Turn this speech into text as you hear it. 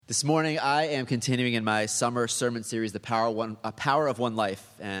This morning, I am continuing in my summer sermon series, The Power of One Life.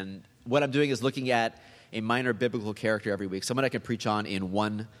 And what I'm doing is looking at a minor biblical character every week, someone I can preach on in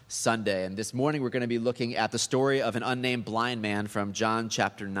one Sunday. And this morning, we're going to be looking at the story of an unnamed blind man from John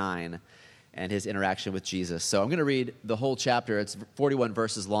chapter 9 and his interaction with Jesus. So I'm going to read the whole chapter. It's 41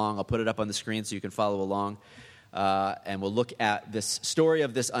 verses long. I'll put it up on the screen so you can follow along. And we'll look at this story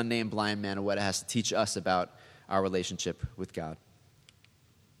of this unnamed blind man and what it has to teach us about our relationship with God.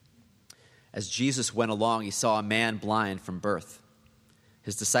 As Jesus went along, he saw a man blind from birth.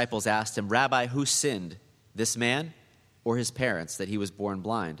 His disciples asked him, "Rabbi, who sinned, this man or his parents, that he was born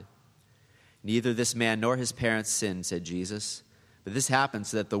blind?" "Neither this man nor his parents sinned," said Jesus, "but this happened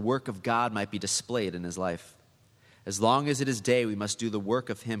so that the work of God might be displayed in his life. As long as it is day, we must do the work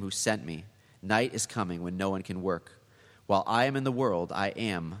of him who sent me. Night is coming when no one can work. While I am in the world, I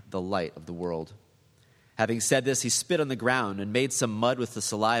am the light of the world." Having said this, he spit on the ground and made some mud with the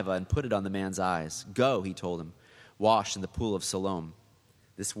saliva and put it on the man's eyes. "Go," he told him, "wash in the pool of Siloam."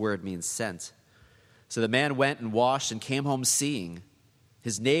 This word means sent. So the man went and washed and came home seeing.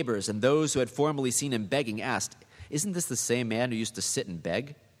 His neighbors and those who had formerly seen him begging asked, "Isn't this the same man who used to sit and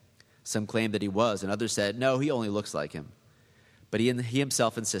beg?" Some claimed that he was, and others said, "No, he only looks like him." But he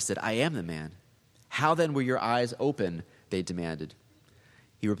himself insisted, "I am the man." "How then were your eyes open?" they demanded.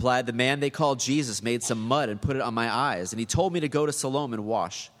 He replied, "The man they called Jesus made some mud and put it on my eyes, and he told me to go to Siloam and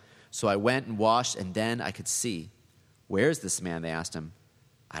wash. So I went and washed, and then I could see." "Where is this man?" they asked him.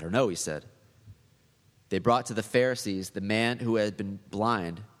 "I don't know," he said. They brought to the Pharisees the man who had been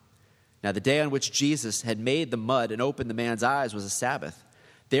blind. Now the day on which Jesus had made the mud and opened the man's eyes was a Sabbath.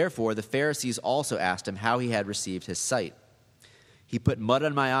 Therefore the Pharisees also asked him how he had received his sight. "He put mud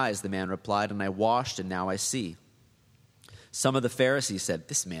on my eyes," the man replied, "and I washed, and now I see." Some of the Pharisees said,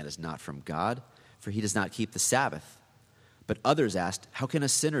 "This man is not from God, for he does not keep the Sabbath." But others asked, "How can a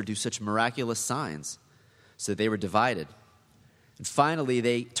sinner do such miraculous signs?" So they were divided. And finally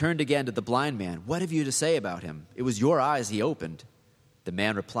they turned again to the blind man. "What have you to say about him? It was your eyes he opened." The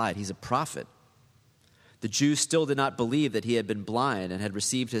man replied, "He's a prophet." The Jews still did not believe that he had been blind and had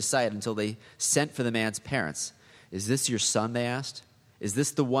received his sight until they sent for the man's parents. "Is this your son?" they asked. "Is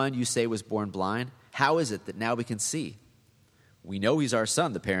this the one you say was born blind? How is it that now we can see?" "We know he's our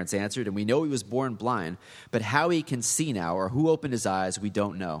son," the parents answered, "and we know he was born blind, but how he can see now or who opened his eyes, we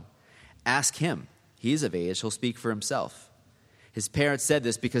don't know. Ask him. He's of age. He'll speak for himself." His parents said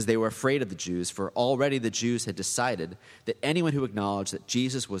this because they were afraid of the Jews, for already the Jews had decided that anyone who acknowledged that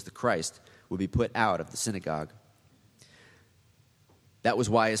Jesus was the Christ would be put out of the synagogue. That was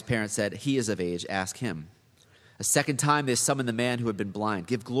why his parents said, "He is of age. Ask him." A second time they summoned the man who had been blind.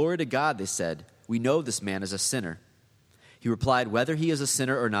 "Give glory to God," they said. "We know this man is a sinner." He replied, "Whether he is a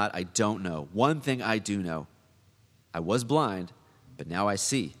sinner or not, I don't know. One thing I do know. I was blind, but now I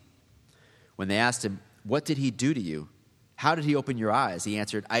see." When they asked him, "What did he do to you? How did he open your eyes?" he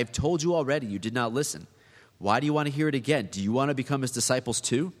answered, "I have told you already. You did not listen. Why do you want to hear it again? Do you want to become his disciples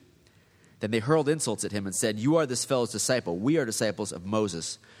too?" Then they hurled insults at him and said, "You are this fellow's disciple. We are disciples of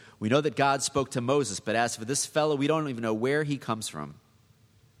Moses. We know that God spoke to Moses, but as for this fellow, we don't even know where he comes from."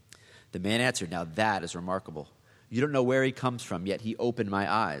 The man answered, "Now that is remarkable. You don't know where he comes from, yet he opened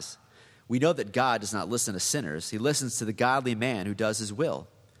my eyes. We know that God does not listen to sinners. He listens to the godly man who does his will.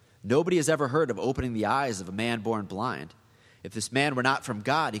 Nobody has ever heard of opening the eyes of a man born blind. If this man were not from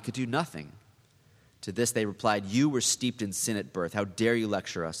God, he could do nothing." To this they replied, "You were steeped in sin at birth. How dare you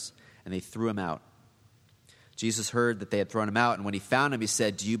lecture us?" And they threw him out. Jesus heard that they had thrown him out, and when he found him, he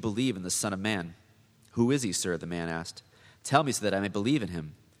said, "Do you believe in the Son of Man?" "Who is he, sir?" the man asked. "Tell me so that I may believe in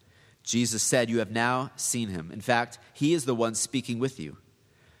him." Jesus said, "You have now seen him. In fact, he is the one speaking with you."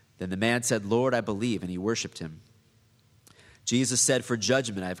 Then the man said, "Lord, I believe," and he worshipped him. Jesus said, "For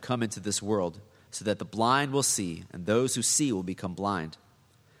judgment I have come into this world, so that the blind will see, and those who see will become blind."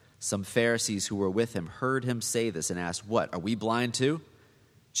 Some Pharisees who were with him heard him say this and asked, "What, are we blind too?"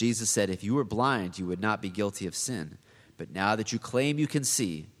 Jesus said, "If you were blind, you would not be guilty of sin. But now that you claim you can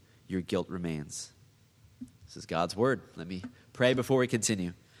see, your guilt remains." This is God's word. Let me pray before we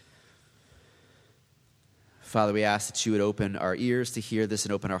continue. Father, we ask that you would open our ears to hear this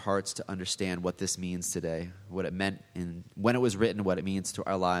and open our hearts to understand what this means today, what it meant when it was written, what it means to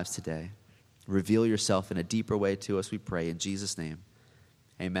our lives today. Reveal yourself in a deeper way to us, we pray, in Jesus' name.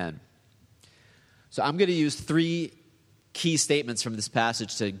 Amen. So I'm going to use three key statements from this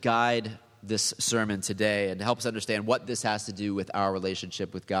passage to guide this sermon today and to help us understand what this has to do with our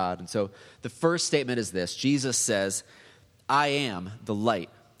relationship with God. And so the first statement is this. Jesus says, "I am the light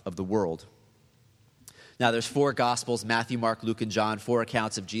of the world." Now, there's four Gospels, Matthew, Mark, Luke, and John, four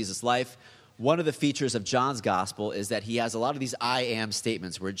accounts of Jesus' life. one of the features of John's gospel is that he has a lot of these I am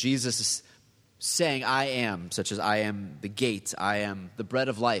statements where Jesus is saying I am, such as I am the gate, I am the bread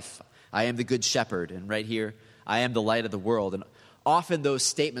of life, I am the good shepherd, and right here, I am the light of the world. And often those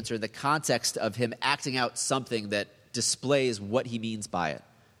statements are in the context of him acting out something that displays what he means by it.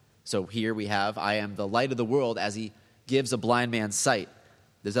 So here we have, I am the light of the world as he gives a blind man sight.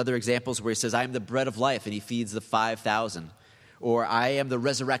 There's other examples where he says, I am the bread of life, and he feeds the 5,000. Or I am the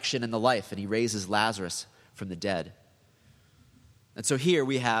resurrection and the life, and he raises Lazarus from the dead. And so here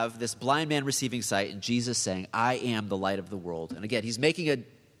we have this blind man receiving sight, and Jesus saying, I am the light of the world. And again, he's making a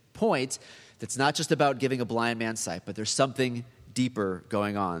point that's not just about giving a blind man sight, but there's something deeper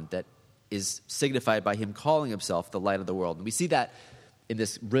going on that is signified by him calling himself the light of the world. And we see that in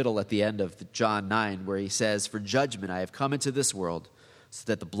this riddle at the end of John 9, where he says, for judgment I have come into this world, so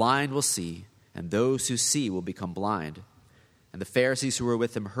that the blind will see, and those who see will become blind. And the Pharisees who were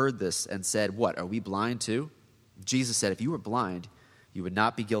with him heard this and said, what, are we blind too? Jesus said, if you were blind, you would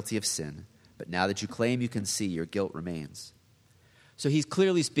not be guilty of sin. But now that you claim you can see, your guilt remains. So he's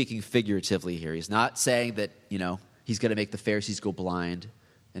clearly speaking figuratively here. He's not saying that, he's going to make the Pharisees go blind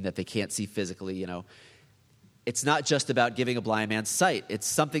and that they can't see physically, It's not just about giving a blind man sight. It's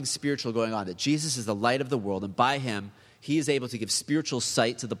something spiritual going on, that Jesus is the light of the world, and by him, he is able to give spiritual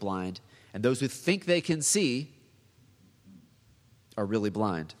sight to the blind, and those who think they can see are really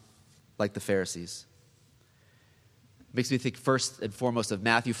blind, like the Pharisees. It makes me think first and foremost of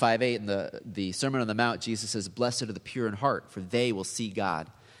Matthew 5:8 in the Sermon on the Mount. Jesus says, blessed are the pure in heart, for they will see God.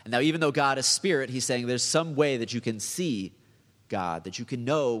 And now even though God is spirit, he's saying there's some way that you can see God, that you can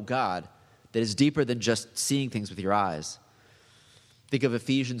know God, that is deeper than just seeing things with your eyes. Think of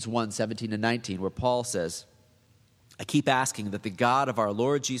Ephesians 1:17-19, where Paul says, I keep asking that the God of our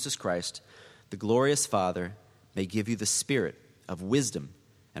Lord Jesus Christ, the glorious Father, may give you the spirit of wisdom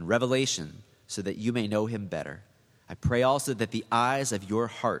and revelation so that you may know him better. I pray also that the eyes of your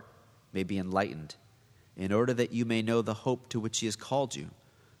heart may be enlightened, in order that you may know the hope to which he has called you,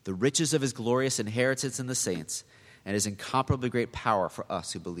 the riches of his glorious inheritance in the saints, and his incomparably great power for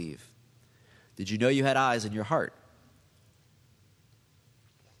us who believe. Did you know you had eyes in your heart?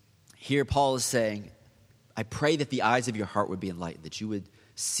 Here Paul is saying, I pray that the eyes of your heart would be enlightened, that you would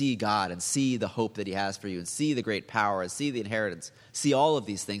see God and see the hope that he has for you and see the great power and see the inheritance, see all of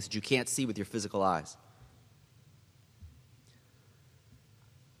these things that you can't see with your physical eyes.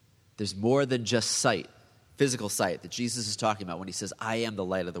 There's more than just sight, physical sight, that Jesus is talking about when he says, I am the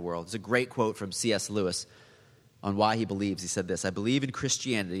light of the world. There's a great quote from C.S. Lewis on why he believes. He said this, I believe in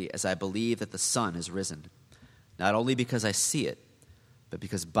Christianity as I believe that the sun has risen, not only because I see it, but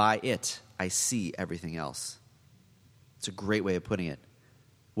because by it I see everything else. It's a great way of putting it.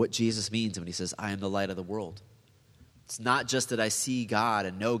 What Jesus means when he says, I am the light of the world. It's not just that I see God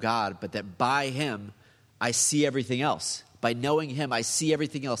and know God, but that by him I see everything else. By knowing him, I see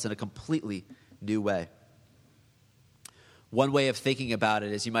everything else in a completely new way. One way of thinking about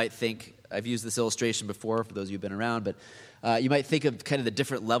it is you might think, I've used this illustration before for those of you who've been around, but you might think of kind of the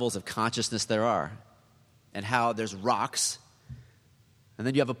different levels of consciousness there are, and how there's rocks, and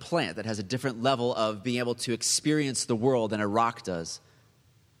then you have a plant that has a different level of being able to experience the world than a rock does.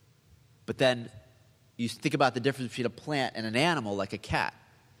 But then you think about the difference between a plant and an animal like a cat,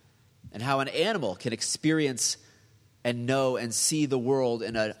 and how an animal can experience and know and see the world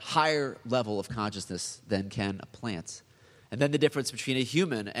in a higher level of consciousness than can a plant. And then the difference between a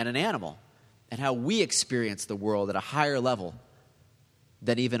human and an animal, and how we experience the world at a higher level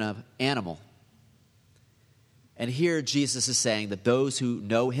than even an animal. And here Jesus is saying that those who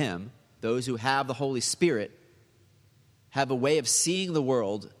know him, those who have the Holy Spirit, have a way of seeing the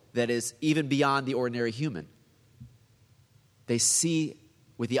world that is even beyond the ordinary human. They see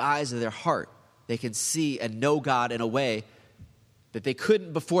with the eyes of their heart. They can see and know God in a way that they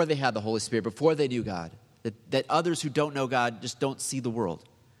couldn't before they had the Holy Spirit, before they knew God. That others who don't know God just don't see the world.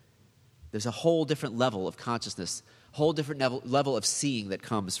 There's a whole different level of consciousness, a whole different level of seeing that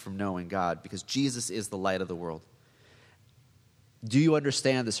comes from knowing God, because Jesus is the light of the world. Do you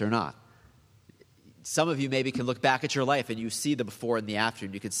understand this or not? Some of you maybe can look back at your life and you see the before and the after,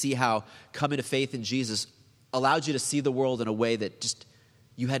 and you can see how coming to faith in Jesus allowed you to see the world in a way that just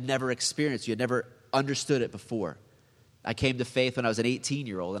you had never experienced. You had never understood it before. I came to faith when I was an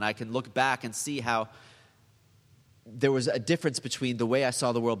 18-year-old, and I can look back and see how there was a difference between the way I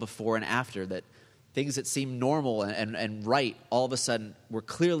saw the world before and after, that things that seemed normal and right all of a sudden were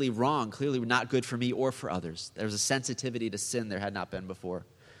clearly wrong, clearly not good for me or for others. There was a sensitivity to sin there had not been before.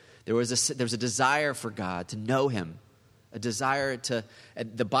 There was a desire for God, to know him, a desire to,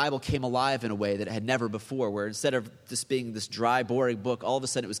 and the Bible came alive in a way that it had never before, where instead of just being this dry, boring book, all of a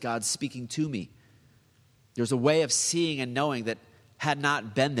sudden it was God speaking to me. There was a way of seeing and knowing that had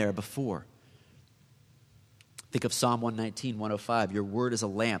not been there before. Think of Psalm 119, 105. Your word is a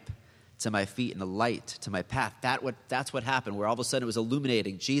lamp to my feet and a light to my path. That's what happened, where all of a sudden it was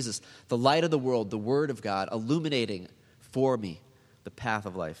illuminating. Jesus, the light of the world, the word of God, illuminating for me the path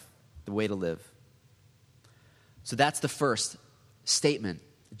of life, the way to live. So that's the first statement.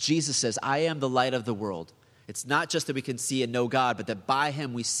 Jesus says, I am the light of the world. It's not just that we can see and know God, but that by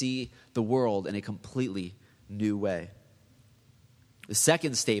him we see the world in a completely new way. The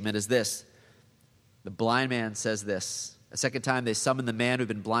second statement is this. The blind man says this. A second time they summoned the man who had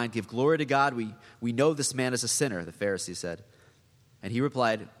been blind. Give glory to God. We know this man is a sinner, the Pharisee said. And he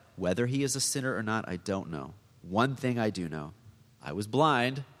replied, whether he is a sinner or not, I don't know. One thing I do know. I was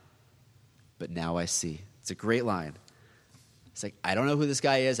blind, but now I see. It's a great line. It's like, I don't know who this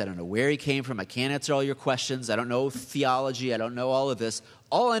guy is. I don't know where he came from. I can't answer all your questions. I don't know theology. I don't know all of this.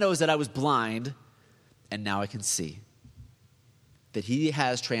 All I know is that I was blind, and now I can see. That he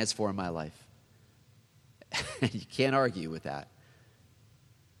has transformed my life. You can't argue with that.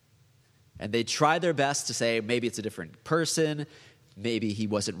 And they tried their best to say, maybe it's a different person. Maybe he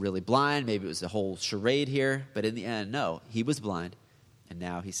wasn't really blind. Maybe it was a whole charade here. But in the end, no, he was blind, and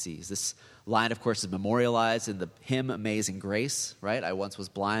now he sees. This line, of course, is memorialized in the hymn Amazing Grace, right? I once was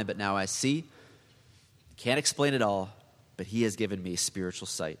blind, but now I see. Can't explain it all, but he has given me spiritual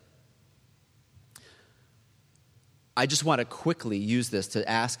sight. I just want to quickly use this to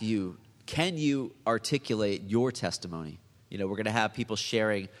ask you, can you articulate your testimony? You know, we're going to have people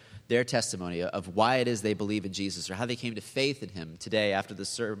sharing their testimony of why it is they believe in Jesus or how they came to faith in him today after the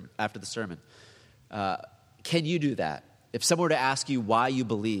sermon. Can you do that? If someone were to ask you why you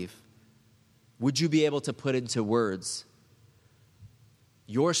believe, would you be able to put into words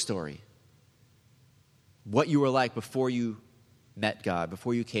your story? What you were like before you met God,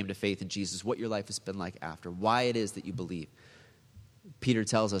 before you came to faith in Jesus, what your life has been like after, why it is that you believe. Peter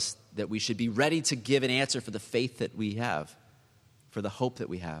tells us that we should be ready to give an answer for the faith that we have, for the hope that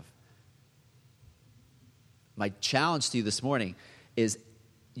we have. My challenge to you this morning is,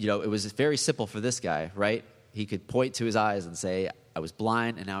 you know, it was very simple for this guy, right? He could point to his eyes and say, I was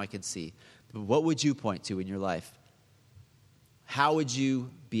blind and now I can see. But what would you point to in your life? How would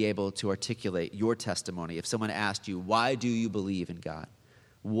you be able to articulate your testimony if someone asked you, why do you believe in God?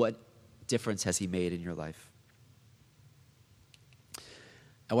 What difference has he made in your life?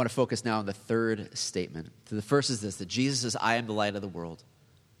 I want to focus now on the third statement. So the first is this, that Jesus says, I am the light of the world.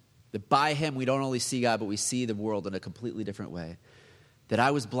 That by him we don't only see God, but we see the world in a completely different way. That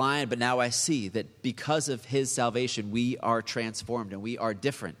I was blind, but now I see. That because of his salvation, we are transformed and we are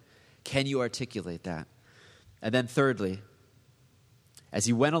different. Can you articulate that? And then thirdly, as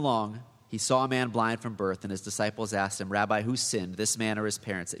he went along, he saw a man blind from birth, and his disciples asked him, Rabbi, who sinned, this man or his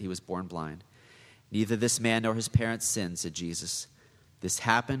parents, that he was born blind? Neither this man nor his parents sinned, said Jesus. This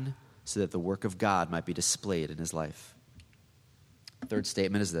happened so that the work of God might be displayed in his life. Third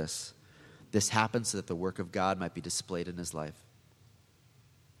statement is this. This happened so that the work of God might be displayed in his life.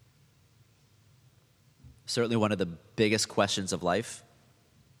 Certainly one of the biggest questions of life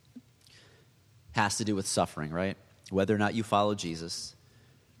has to do with suffering, right? Whether or not you follow Jesus,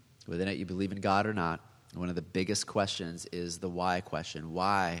 whether or not you believe in God or not, one of the biggest questions is the why question.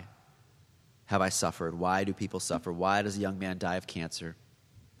 Why have I suffered? Why do people suffer? Why does a young man die of cancer?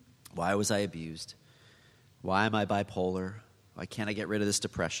 Why was I abused? Why am I bipolar? Why can't I get rid of this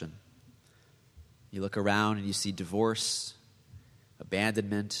depression? You look around and you see divorce,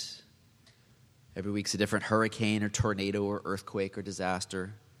 abandonment. Every week's a different hurricane or tornado or earthquake or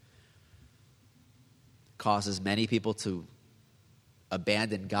disaster. It causes many people to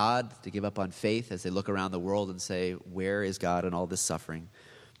abandon God, to give up on faith as they look around the world and say, where is God in all this suffering?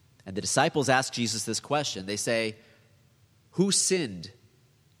 And the disciples ask Jesus this question. They say, who sinned?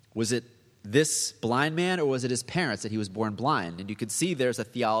 Was it this blind man or was it his parents that he was born blind? And you can see there's a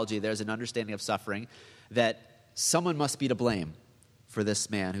theology, there's an understanding of suffering that someone must be to blame for this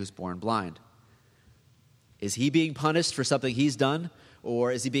man who's born blind. Is he being punished for something he's done,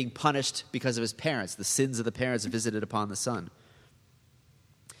 or is he being punished because of his parents? The sins of the parents visited upon the son.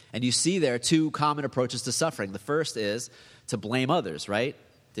 And you see there two common approaches to suffering. The first is to blame others, right?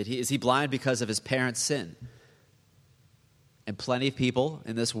 Is he blind because of his parents' sin? And plenty of people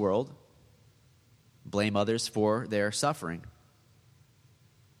in this world blame others for their suffering.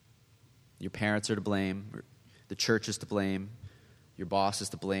 Your parents are to blame. The church is to blame. Your boss is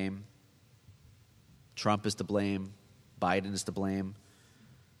to blame. Trump is to blame. Biden is to blame.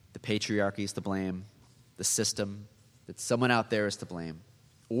 The patriarchy is to blame. The system, that someone out there is to blame,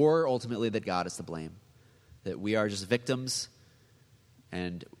 or ultimately that God is to blame, that we are just victims,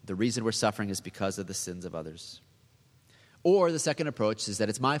 and the reason we're suffering is because of the sins of others. Or the second approach is that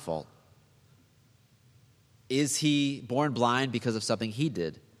it's my fault. Is he born blind because of something he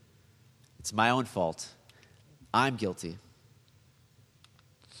did? It's my own fault. I'm guilty.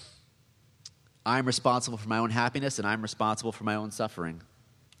 I'm responsible for my own happiness, and I'm responsible for my own suffering.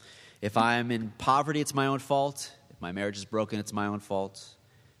 If I'm in poverty, it's my own fault. If my marriage is broken, it's my own fault.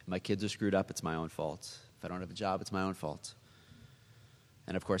 If my kids are screwed up, it's my own fault. If I don't have a job, it's my own fault.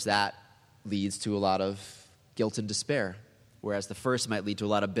 And of course, that leads to a lot of guilt and despair, whereas the first might lead to a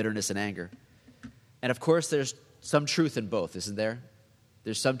lot of bitterness and anger. And of course, there's some truth in both, isn't there?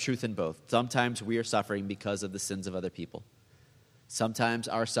 There's some truth in both. Sometimes we are suffering because of the sins of other people. Sometimes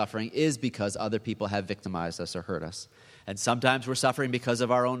our suffering is because other people have victimized us or hurt us. And sometimes we're suffering because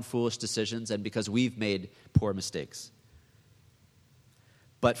of our own foolish decisions and because we've made poor mistakes.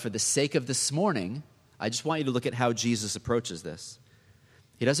 But for the sake of this morning, I just want you to look at how Jesus approaches this.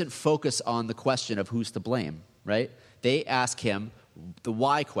 He doesn't focus on the question of who's to blame, right? They ask him the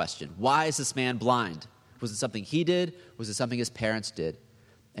why question. Why is this man blind? Was it something he did? Was it something his parents did?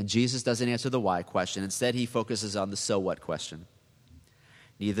 And Jesus doesn't answer the why question. Instead, he focuses on the so what question.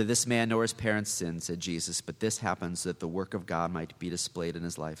 Neither this man nor his parents sinned, said Jesus, but this happens that the work of God might be displayed in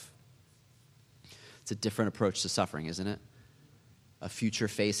his life. It's a different approach to suffering, isn't it? A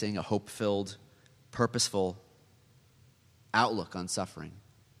future-facing, a hope-filled, purposeful outlook on suffering.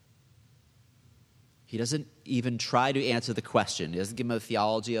 He doesn't even try to answer the question. He doesn't give him a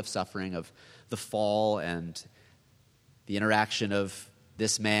theology of suffering, of the fall and the interaction of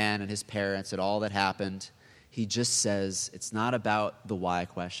this man and his parents and all that happened. He just says it's not about the why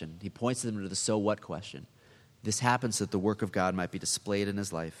question. He points them to the so what question. This happens that the work of God might be displayed in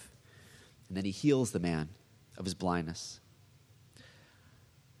his life. And then he heals the man of his blindness.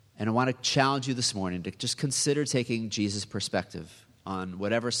 And I want to challenge you this morning to just consider taking Jesus' perspective on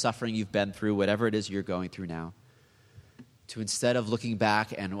whatever suffering you've been through, whatever it is you're going through now. To instead of looking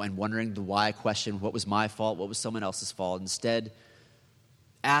back and wondering the why question, what was my fault, what was someone else's fault, instead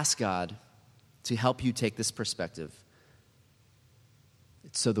ask God to help you take this perspective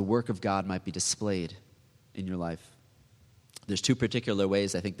so the work of God might be displayed in your life. There's two particular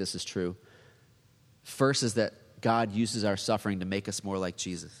ways I think this is true. First is that God uses our suffering to make us more like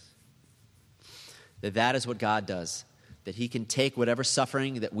Jesus. That is what God does. That he can take whatever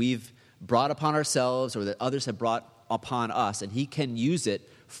suffering that we've brought upon ourselves or that others have brought upon us, and he can use it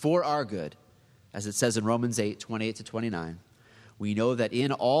for our good. As it says in Romans 8:28-29. We know that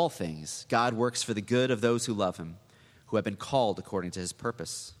in all things, God works for the good of those who love him, who have been called according to his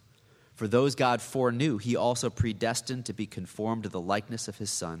purpose. For those God foreknew, he also predestined to be conformed to the likeness of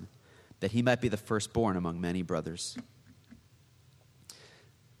his Son, that he might be the firstborn among many brothers.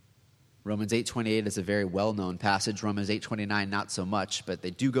 Romans 8:28 is a very well-known passage. Romans 8:29, not so much, but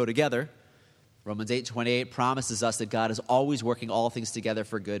they do go together. Romans 8:28 promises us that God is always working all things together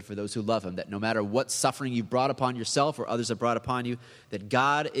for good for those who love him, that no matter what suffering you've brought upon yourself or others have brought upon you, that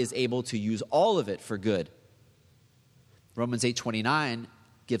God is able to use all of it for good. Romans 8:29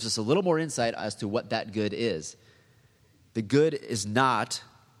 gives us a little more insight as to what that good is. The good is not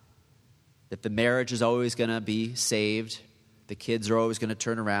that the marriage is always going to be saved, the kids are always going to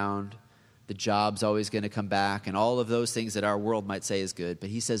turn around, the job's always going to come back, and all of those things that our world might say is good. But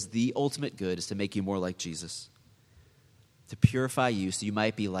he says the ultimate good is to make you more like Jesus, to purify you so you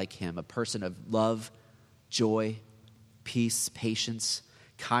might be like him, a person of love, joy, peace, patience,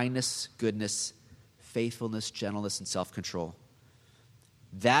 kindness, goodness, faithfulness, gentleness, and self-control.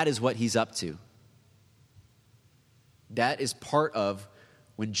 That is what he's up to. That is part of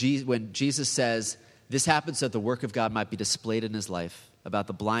when Jesus says, this happens that the work of God might be displayed in his life. About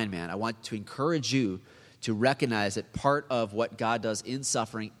the blind man, I want to encourage you to recognize that part of what God does in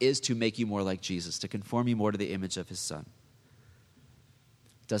suffering is to make you more like Jesus, to conform you more to the image of his Son.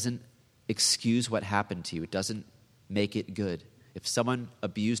 It doesn't excuse what happened to you. It doesn't make it good. If someone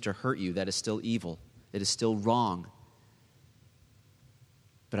abused or hurt you, that is still evil. It is still wrong.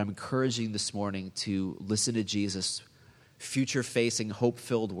 But I'm encouraging this morning to listen to Jesus' future-facing,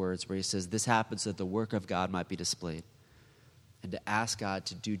 hope-filled words where he says, this happens that the work of God might be displayed. And to ask God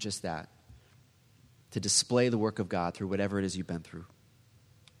to do just that, to display the work of God through whatever it is you've been through.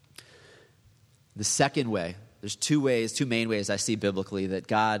 The second way, there's two main ways I see biblically that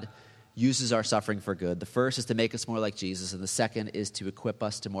God uses our suffering for good. The first is to make us more like Jesus, and the second is to equip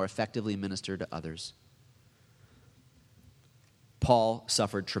us to more effectively minister to others. Paul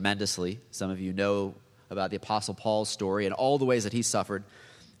suffered tremendously. Some of you know about the Apostle Paul's story and all the ways that he suffered.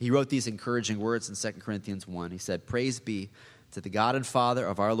 He wrote these encouraging words in 2 Corinthians 1. He said, "Praise be to the God and Father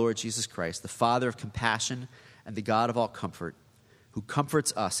of our Lord Jesus Christ, the Father of compassion and the God of all comfort, who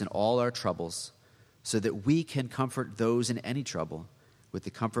comforts us in all our troubles, so that we can comfort those in any trouble with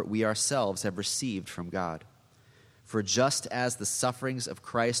the comfort we ourselves have received from God. For just as the sufferings of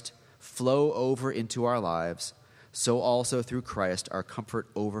Christ flow over into our lives, so also through Christ our comfort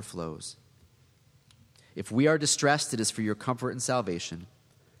overflows. If we are distressed, it is for your comfort and salvation.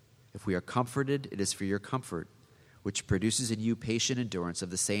 If we are comforted, it is for your comfort, which produces in you patient endurance of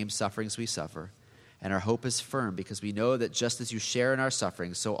the same sufferings we suffer. And our hope is firm because we know that just as you share in our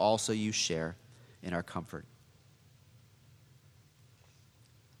sufferings, so also you share in our comfort."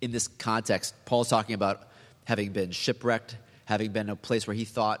 In this context, Paul's talking about having been shipwrecked, having been in a place where he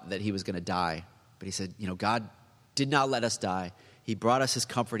thought that he was going to die. But he said, God did not let us die. He brought us his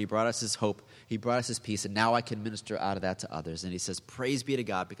comfort. He brought us his hope. He brought us his peace. And now I can minister out of that to others. And he says, praise be to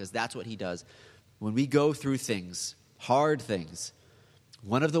God, because that's what he does. When we go through things, hard things,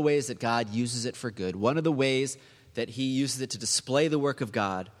 one of the ways that God uses it for good, one of the ways that he uses it to display the work of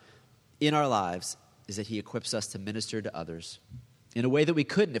God in our lives is that he equips us to minister to others in a way that we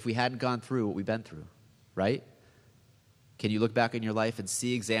couldn't if we hadn't gone through what we've been through, right? Can you look back in your life and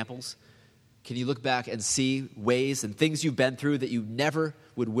see examples? Can you look back and see ways and things you've been through that you never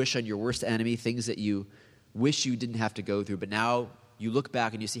would wish on your worst enemy, things that you wish you didn't have to go through, but now you look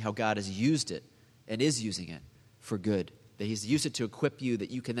back and you see how God has used it and is using it for good, that he's used it to equip you, that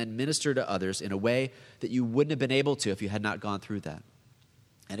you can then minister to others in a way that you wouldn't have been able to if you had not gone through that.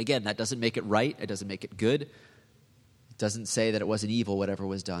 And again, that doesn't make it right. It doesn't make it good. It doesn't say that it wasn't evil, whatever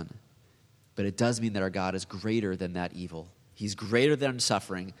was done. But it does mean that our God is greater than that evil. He's greater than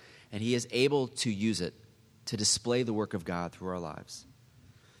suffering, and he is able to use it to display the work of God through our lives.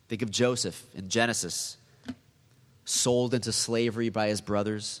 Think of Joseph in Genesis, sold into slavery by his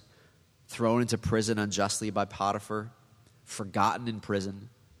brothers, thrown into prison unjustly by Potiphar, forgotten in prison,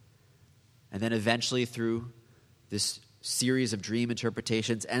 and then eventually through this series of dream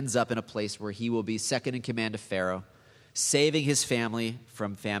interpretations ends up in a place where he will be second in command of Pharaoh, saving his family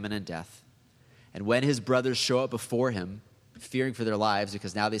from famine and death. And when his brothers show up before him, fearing for their lives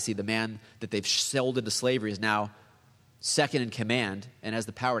because now they see the man that they've sold into slavery is now second in command and has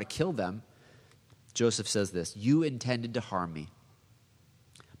the power to kill them, Joseph says this, "You intended to harm me,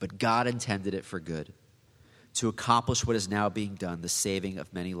 but God intended it for good, to accomplish what is now being done, the saving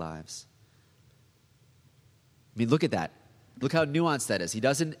of many lives." I mean, look at that. Look how nuanced that is. He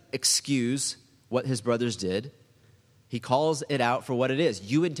doesn't excuse what his brothers did. He calls it out for what it is.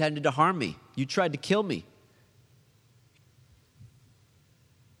 You intended to harm me. You tried to kill me.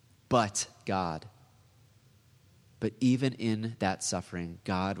 But God. But even in that suffering,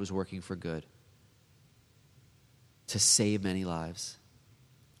 God was working for good to save many lives.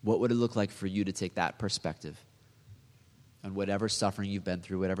 What would it look like for you to take that perspective? On whatever suffering you've been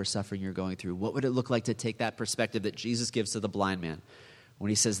through, whatever suffering you're going through, what would it look like to take that perspective that Jesus gives to the blind man when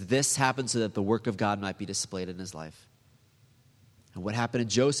he says, this happened so that the work of God might be displayed in his life? And what happened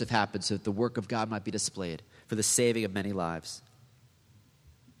to Joseph happened so that the work of God might be displayed for the saving of many lives.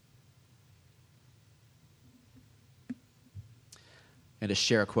 I'm going to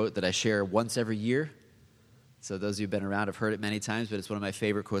share a quote that I share once every year. So those of you who've been around have heard it many times, but it's one of my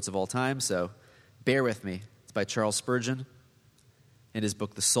favorite quotes of all time, so bear with me. It's by Charles Spurgeon in his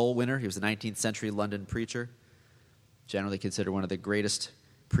book, The Soul Winner. He was a 19th century London preacher, generally considered one of the greatest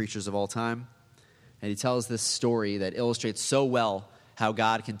preachers of all time. And he tells this story that illustrates so well how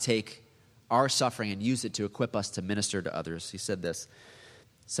God can take our suffering and use it to equip us to minister to others. He said this,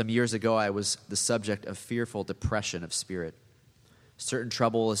 "Some years ago, I was the subject of fearful depression of spirit. Certain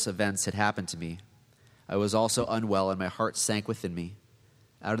troublous events had happened to me. I was also unwell, and my heart sank within me.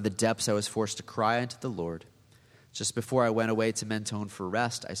 Out of the depths, I was forced to cry unto the Lord. Just before I went away to Mentone for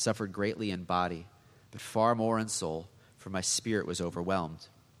rest, I suffered greatly in body, but far more in soul, for my spirit was overwhelmed.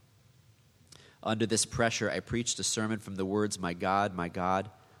 Under this pressure, I preached a sermon from the words, my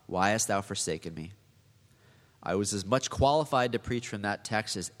God, why hast thou forsaken me? I was as much qualified to preach from that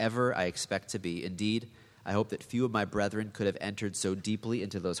text as ever I expect to be. Indeed, I hope that few of my brethren could have entered so deeply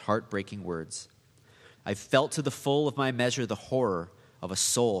into those heartbreaking words. I felt to the full of my measure the horror of a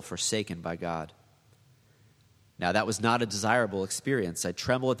soul forsaken by God. Now, that was not a desirable experience. I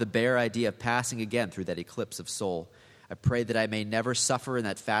tremble at the bare idea of passing again through that eclipse of soul. I pray that I may never suffer in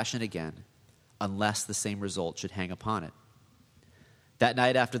that fashion again, unless the same result should hang upon it. That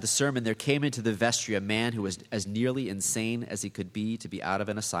night after the sermon, there came into the vestry a man who was as nearly insane as he could be to be out of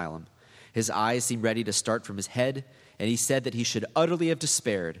an asylum. His eyes seemed ready to start from his head, and he said that he should utterly have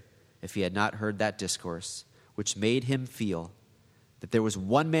despaired if he had not heard that discourse, which made him feel that there was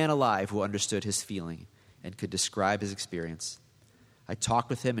one man alive who understood his feeling and could describe his experience. I talked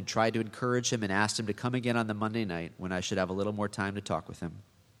with him and tried to encourage him and asked him to come again on the Monday night when I should have a little more time to talk with him.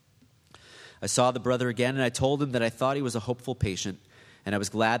 I saw the brother again, and I told him that I thought he was a hopeful patient, and I was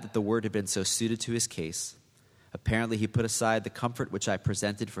glad that the word had been so suited to his case. Apparently, he put aside the comfort which I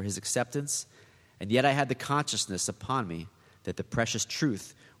presented for his acceptance, and yet I had the consciousness upon me that the precious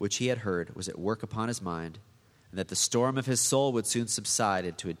truth which he had heard was at work upon his mind, and that the storm of his soul would soon subside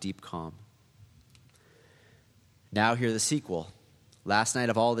into a deep calm. Now hear the sequel. Last night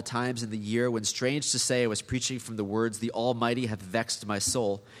of all the times in the year when, strange to say, I was preaching from the words, "The Almighty hath vexed my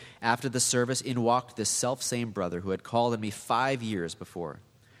soul," after the service in walked this self-same brother who had called on me 5 years before.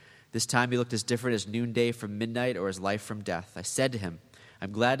 This time he looked as different as noonday from midnight or as life from death. I said to him,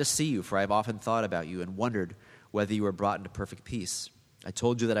 "I'm glad to see you, for I have often thought about you and wondered whether you were brought into perfect peace. I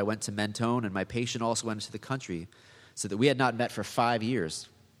told you that I went to Mentone, and my patient also went into the country, so that we had not met for 5 years.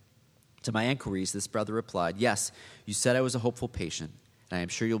 To my inquiries, this brother replied, "Yes, you said I was a hopeful patient, and I am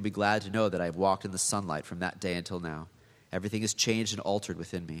sure you'll be glad to know that I have walked in the sunlight from that day until now. Everything has changed and altered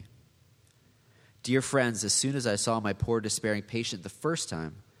within me." Dear friends, as soon as I saw my poor despairing patient the first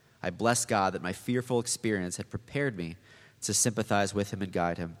time, I blessed God that my fearful experience had prepared me to sympathize with him and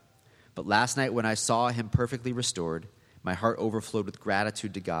guide him. But last night when I saw him perfectly restored, my heart overflowed with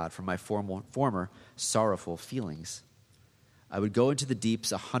gratitude to God for my former sorrowful feelings. I would go into the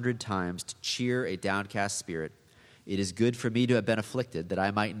deeps 100 times to cheer a downcast spirit. It is good for me to have been afflicted, that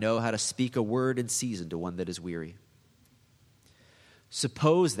I might know how to speak a word in season to one that is weary.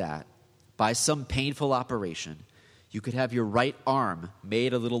 Suppose that, by some painful operation, you could have your right arm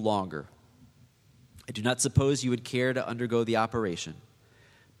made a little longer. I do not suppose you would care to undergo the operation,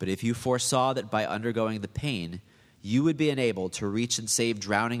 but if you foresaw that by undergoing the pain, you would be enabled to reach and save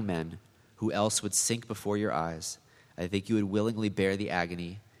drowning men who else would sink before your eyes, I think you would willingly bear the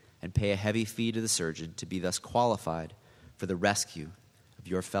agony and pay a heavy fee to the surgeon to be thus qualified for the rescue of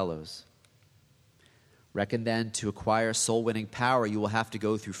your fellows. Reckon then, to acquire soul-winning power, you will have to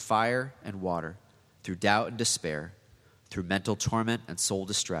go through fire and water, through doubt and despair, through mental torment and soul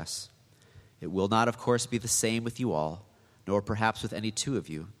distress. It will not, of course, be the same with you all, nor perhaps with any two of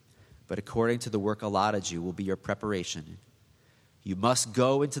you, but according to the work allotted you will be your preparation. You must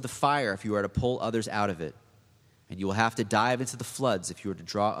go into the fire if you are to pull others out of it, and you will have to dive into the floods if you are to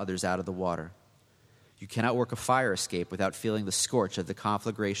draw others out of the water. You cannot work a fire escape without feeling the scorch of the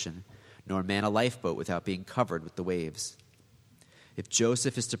conflagration, nor man a lifeboat without being covered with the waves. If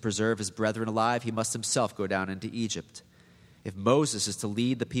Joseph is to preserve his brethren alive, he must himself go down into Egypt. If Moses is to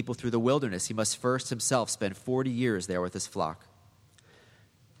lead the people through the wilderness, he must first himself spend 40 years there with his flock.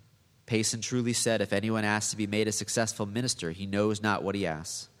 Payson truly said, if anyone asks to be made a successful minister, he knows not what he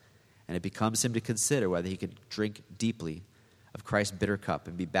asks, and it becomes him to consider whether he can drink deeply of Christ's bitter cup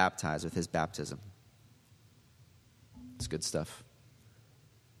and be baptized with his baptism. It's good stuff.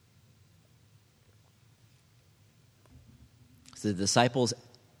 So the disciples,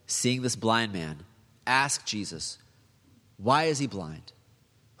 seeing this blind man, ask Jesus, why is he blind?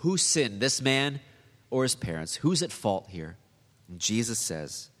 Who sinned, this man or his parents? Who's at fault here? And Jesus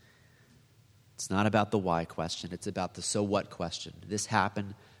says, it's not about the why question, it's about the so what question. This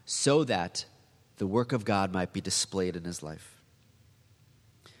happened so that the work of God might be displayed in his life.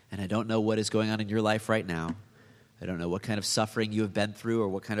 And I don't know what is going on in your life right now. I don't know what kind of suffering you have been through or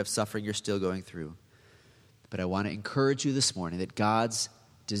what kind of suffering you're still going through. But I want to encourage you this morning that God's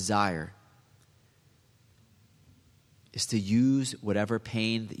desire is to use whatever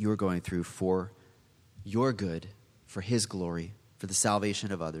pain that you're going through for your good, for his glory, for the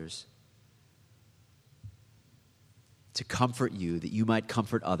salvation of others. To comfort you, that you might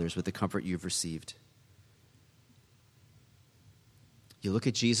comfort others with the comfort you've received. You look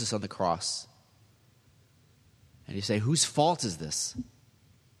at Jesus on the cross, and you say, whose fault is this?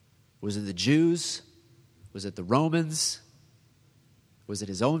 Was it the Jews? Was it the Romans? Was it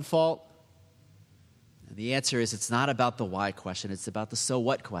his own fault? And the answer is, it's not about the why question, it's about the so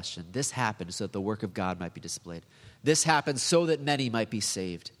what question. This happened so that the work of God might be displayed. This happened so that many might be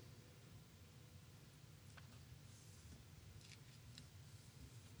saved.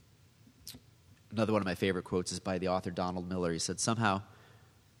 Another one of my favorite quotes is by the author Donald Miller. He said, somehow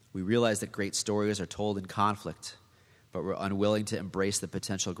we realize that great stories are told in conflict, but we're unwilling to embrace the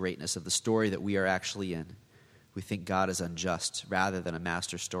potential greatness of the story that we are actually in. We think God is unjust rather than a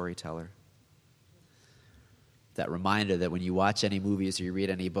master storyteller. That reminder that when you watch any movies or you read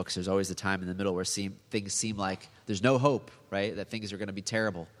any books, there's always a time in the middle where things seem like there's no hope, right? That things are going to be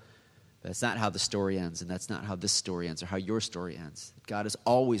terrible. But that's not how the story ends, and that's not how this story ends or how your story ends. God is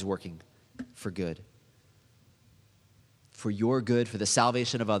always working for good. for your good, for the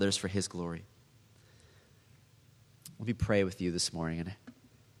salvation of others, for his glory. Let me pray with you this morning and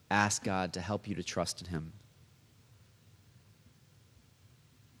ask God to help you to trust in him.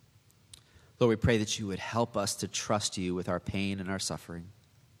 Lord, we pray that you would help us to trust you with our pain and our suffering.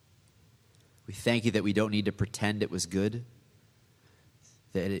 We thank you that we don't need to pretend it was good,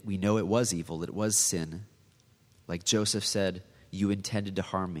 that we know it was evil, that it was sin. Like Joseph said, you intended to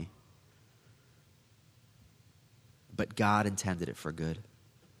harm me. But God intended it for good.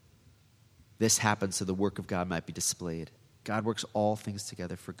 This happened so the work of God might be displayed. God works all things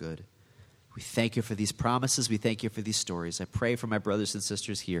together for good. We thank you for these promises. We thank you for these stories. I pray for my brothers and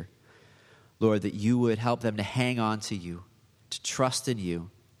sisters here, Lord, that you would help them to hang on to you, to trust in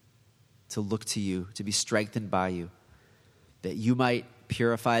you, to look to you, to be strengthened by you, that you might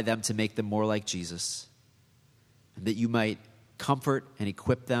purify them to make them more like Jesus, and that you might comfort and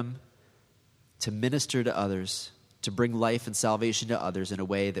equip them to minister to others, to bring life and salvation to others in a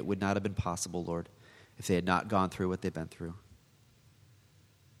way that would not have been possible, Lord, if they had not gone through what they've been through.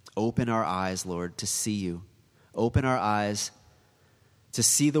 Open our eyes, Lord, to see you. Open our eyes to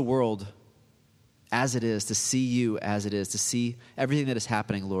see the world as it is, to see you as it is, to see everything that is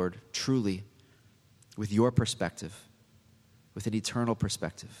happening, Lord, truly with your perspective, with an eternal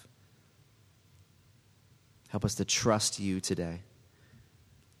perspective. Help us to trust you today.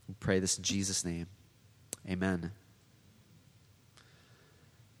 We pray this in Jesus' name. Amen.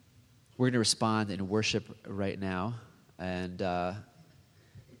 We're going to respond in worship right now, and I'm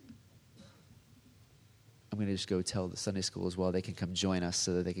going to just go tell the Sunday school as well they can come join us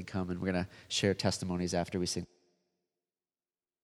so that they can come, and we're going to share testimonies after we sing.